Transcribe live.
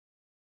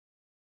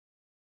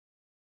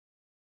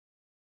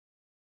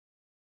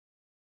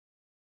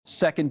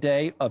second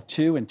day of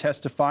 2 in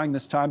testifying,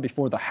 this time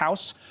before the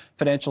House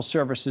Financial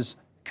Services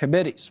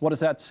Committees. What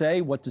does that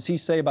say? What does he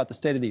say about the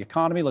state of the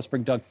economy? Let's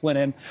bring Doug Flynn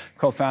in,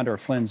 co-founder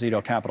of Flynn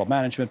Zito Capital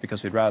Management,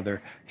 because we'd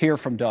rather hear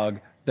from Doug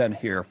than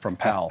hear from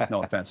Powell.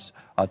 No offense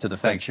to the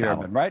Fed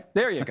Chairman, Powell. Right?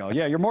 There you go.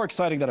 Yeah, you're more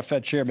exciting than a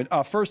Fed Chairman.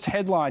 First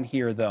headline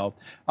here, though,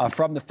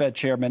 from the Fed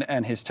Chairman,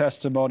 and his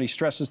testimony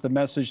stresses the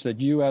message that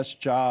the U.S.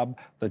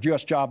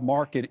 job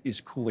market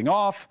is cooling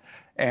off,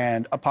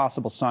 and a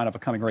possible sign of a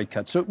coming rate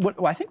cut. So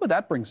I think what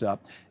that brings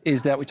up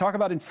is that we talk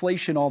about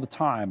inflation all the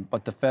time,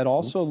 but the Fed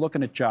also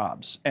looking at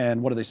jobs.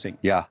 And what are they seeing?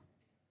 Yeah,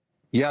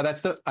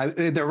 they're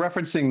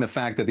referencing the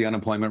fact that the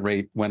unemployment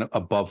rate went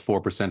above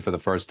 4% for the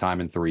first time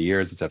in 3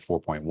 years. It's at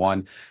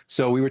 4.1.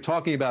 So we were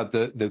talking about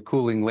the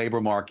cooling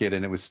labor market,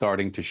 and it was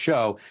starting to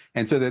show.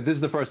 And so this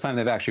is the first time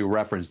they've actually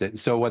referenced it. And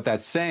so what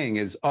that's saying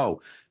is,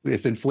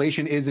 if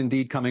inflation is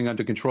indeed coming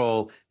under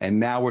control, and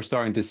now we're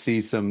starting to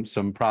see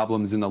some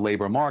problems in the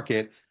labor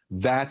market,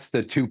 that's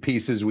the two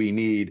pieces we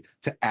need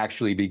to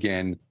actually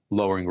begin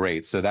lowering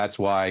rates. So that's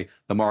why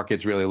the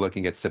market's really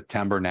looking at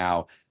September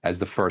now as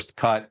the first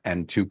cut,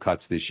 and 2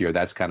 cuts this year.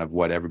 That's kind of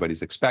what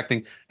everybody's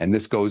expecting. And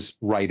this goes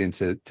right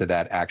into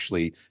that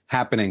actually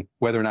happening.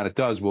 Whether or not it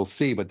does, we'll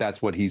see, but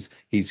that's what he's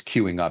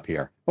queuing up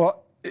here.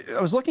 Well,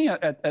 I was looking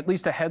at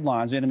least the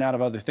headlines in and out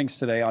of other things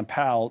today on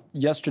Powell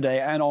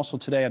yesterday and also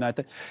today. And I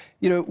think,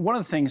 one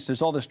of the things,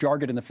 there's all this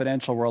jargon in the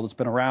financial world that's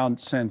been around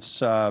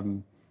since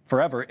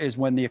forever, is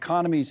when the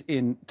economy's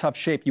in tough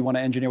shape, you want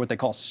to engineer what they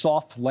call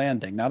soft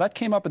landing. Now, that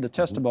came up in the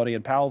testimony,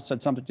 and Powell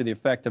said something to the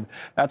effect of,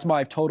 that's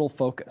my total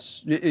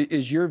focus.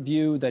 Is your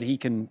view that he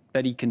can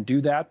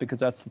do that? Because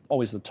that's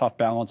always the tough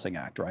balancing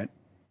act, right?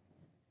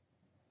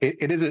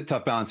 It is a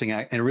tough balancing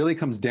act, and it really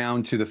comes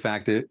down to the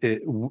fact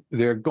that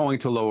they're going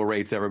to lower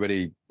rates.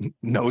 Everybody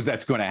knows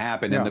that's going to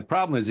happen. Yeah. And the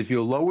problem is, if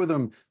you lower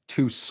them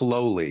too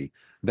slowly,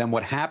 then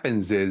what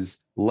happens is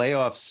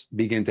layoffs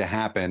begin to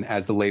happen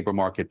as the labor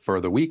market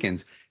further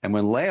weakens. And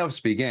when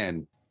layoffs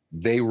begin,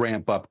 they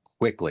ramp up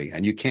quickly,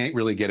 and you can't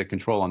really get a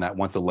control on that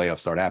once the layoffs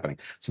start happening.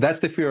 So that's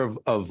the fear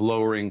of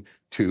lowering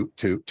too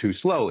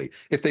slowly.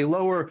 If they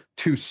lower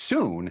too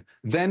soon,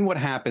 then what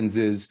happens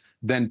is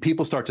then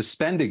people start to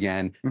spend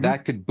again. Mm-hmm.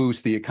 That could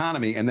boost the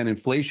economy, and then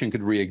inflation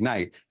could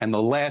reignite. And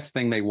the last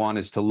thing they want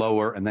is to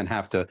lower and then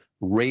have to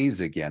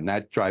raise again.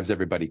 That drives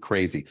everybody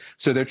crazy.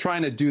 So they're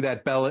trying to do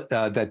that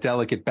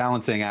delicate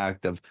balancing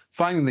act of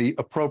finding the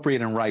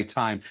appropriate and right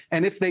time.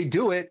 And if they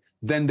do it,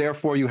 then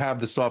therefore you have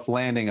the soft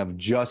landing of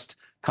just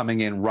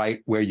coming in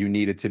right where you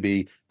need it to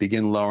be,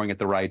 begin lowering at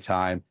the right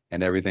time,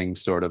 and everything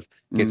sort of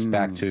gets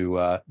back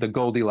to the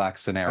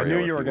Goldilocks scenario. I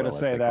knew you were going to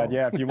say that.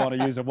 Yeah, if you want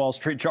to use a Wall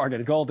Street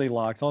jargon,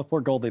 Goldilocks. Oh,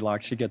 poor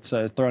Goldilocks. She gets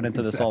thrown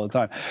into this all the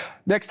time.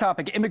 Next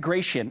topic,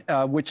 immigration,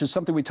 which is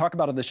something we talk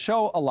about on the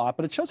show a lot,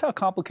 but it shows how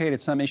complicated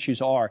some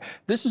issues are.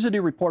 This is a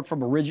new report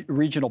from a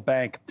regional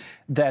bank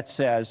that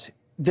says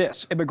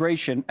this: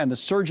 immigration and the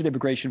surge in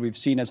immigration we've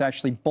seen has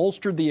actually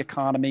bolstered the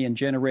economy and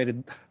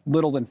generated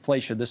little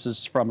inflation. This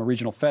is from a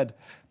regional Fed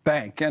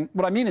bank. And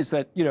what I mean is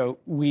that,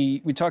 we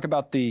talk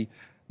about the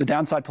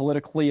downside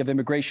politically of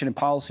immigration and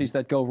policies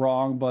that go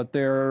wrong, but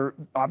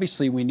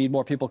obviously we need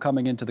more people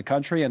coming into the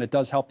country, and it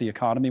does help the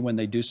economy when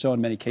they do so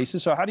in many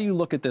cases. So how do you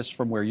look at this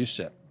from where you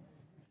sit?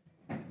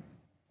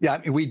 Yeah,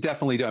 we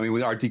definitely do. I mean,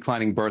 with our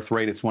declining birth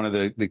rate, it's one of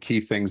the key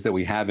things that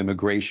we have.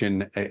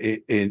 Immigration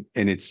in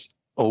its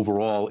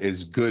overall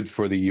is good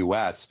for the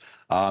U.S.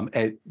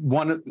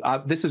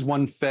 This is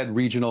one Fed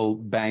regional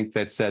bank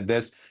that said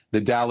this. The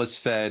Dallas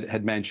Fed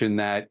had mentioned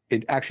that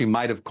it actually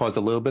might have caused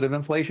a little bit of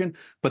inflation,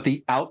 but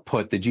the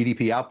output, the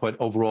GDP output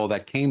overall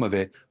that came of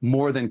it,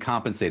 more than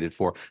compensated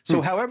for.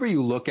 So however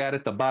you look at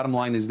it, the bottom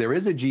line is there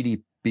is a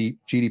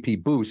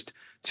GDP boost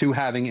to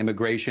having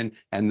immigration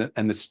and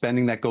the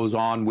spending that goes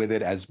on with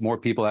it as more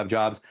people have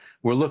jobs.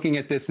 We're looking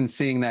at this and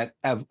seeing that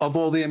of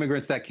all the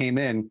immigrants that came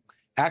in,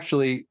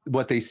 actually,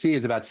 what they see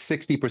is about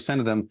 60%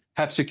 of them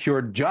have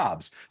secured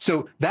jobs.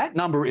 So that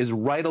number is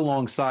right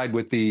alongside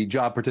with the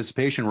job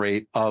participation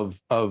rate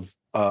of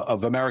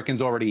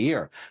Americans already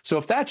here. So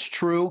if that's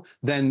true,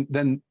 then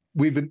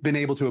we've been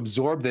able to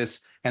absorb this,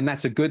 and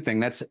that's a good thing.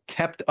 That's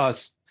kept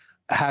us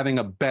having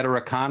a better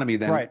economy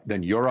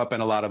than Europe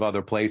and a lot of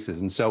other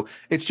places. And so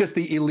it's just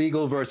the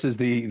illegal versus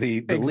the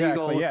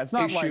legal Yeah, it's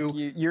not issue.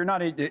 Like you're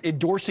not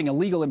endorsing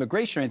illegal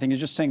immigration or anything.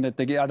 You're just saying that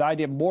the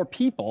idea of more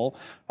people,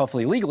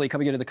 hopefully legally,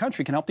 coming into the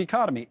country can help the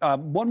economy.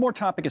 One more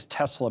topic is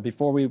Tesla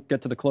before we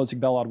get to the closing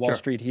bell on Wall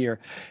Street here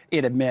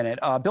in a minute.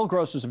 Bill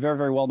Gross is a very,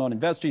 very well-known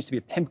investor. He used to be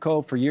a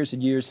PIMCO for years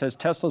and years, says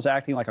Tesla's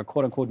acting like a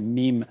quote-unquote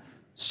meme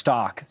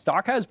stock.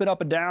 Stock has been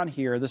up and down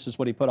here. This is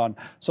what he put on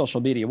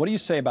social media. What do you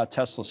say about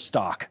Tesla's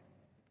stock?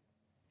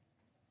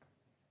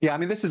 Yeah, I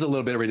mean, this is a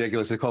little bit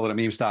ridiculous to call it a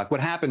meme stock. What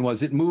happened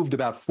was it moved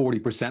about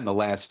 40% in the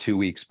last 2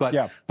 weeks.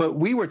 But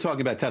we were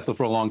talking about Tesla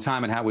for a long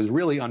time and how it was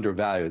really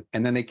undervalued.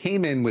 And then they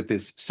came in with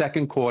this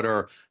second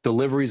quarter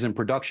deliveries and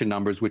production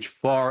numbers, which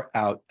far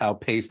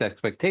outpaced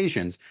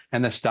expectations,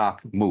 and the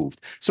stock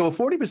moved. So a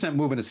 40%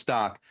 move in a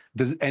stock,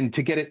 and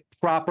to get it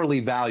properly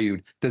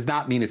valued, does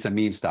not mean it's a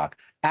meme stock.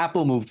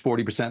 Apple moved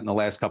 40% in the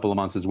last couple of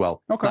months as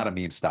well. It's not a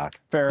meme stock.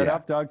 Fair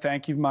enough, Doug.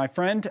 Thank you, my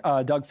friend.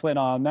 Doug Flynn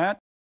on that.